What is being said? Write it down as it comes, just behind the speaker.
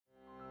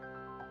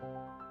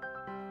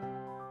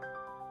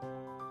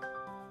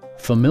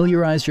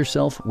Familiarize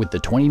yourself with the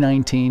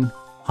 2019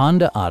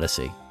 Honda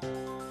Odyssey.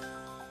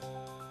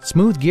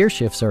 Smooth gear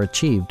shifts are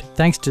achieved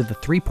thanks to the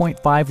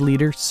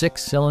 3.5-liter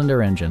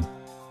six-cylinder engine.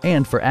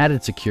 And for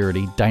added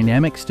security,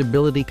 dynamic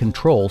stability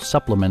control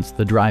supplements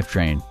the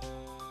drivetrain.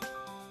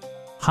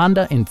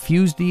 Honda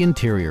infused the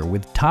interior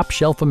with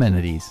top-shelf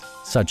amenities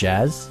such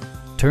as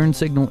turn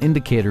signal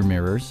indicator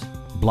mirrors,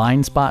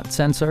 blind spot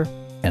sensor,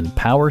 and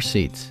power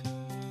seats.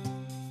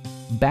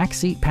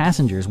 Backseat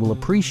passengers will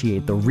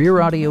appreciate the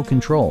rear audio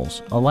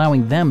controls,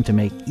 allowing them to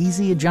make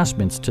easy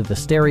adjustments to the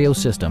stereo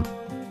system.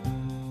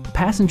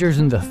 Passengers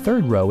in the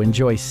third row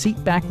enjoy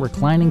seat-back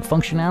reclining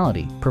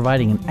functionality,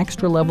 providing an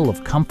extra level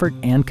of comfort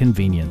and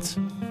convenience.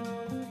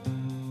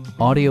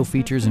 Audio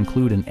features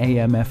include an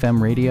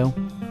AM/FM radio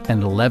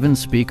and 11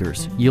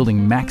 speakers,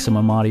 yielding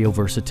maximum audio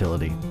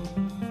versatility.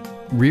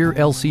 Rear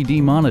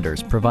LCD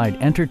monitors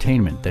provide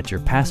entertainment that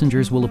your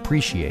passengers will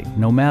appreciate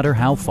no matter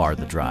how far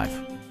the drive.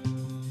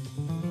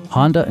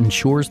 Honda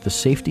ensures the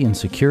safety and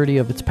security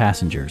of its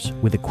passengers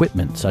with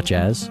equipment such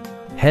as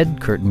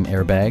head curtain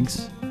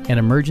airbags, an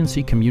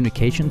emergency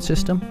communication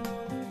system,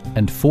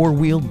 and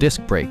four-wheel disc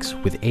brakes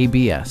with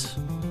ABS.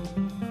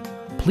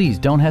 Please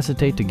don't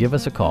hesitate to give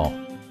us a call.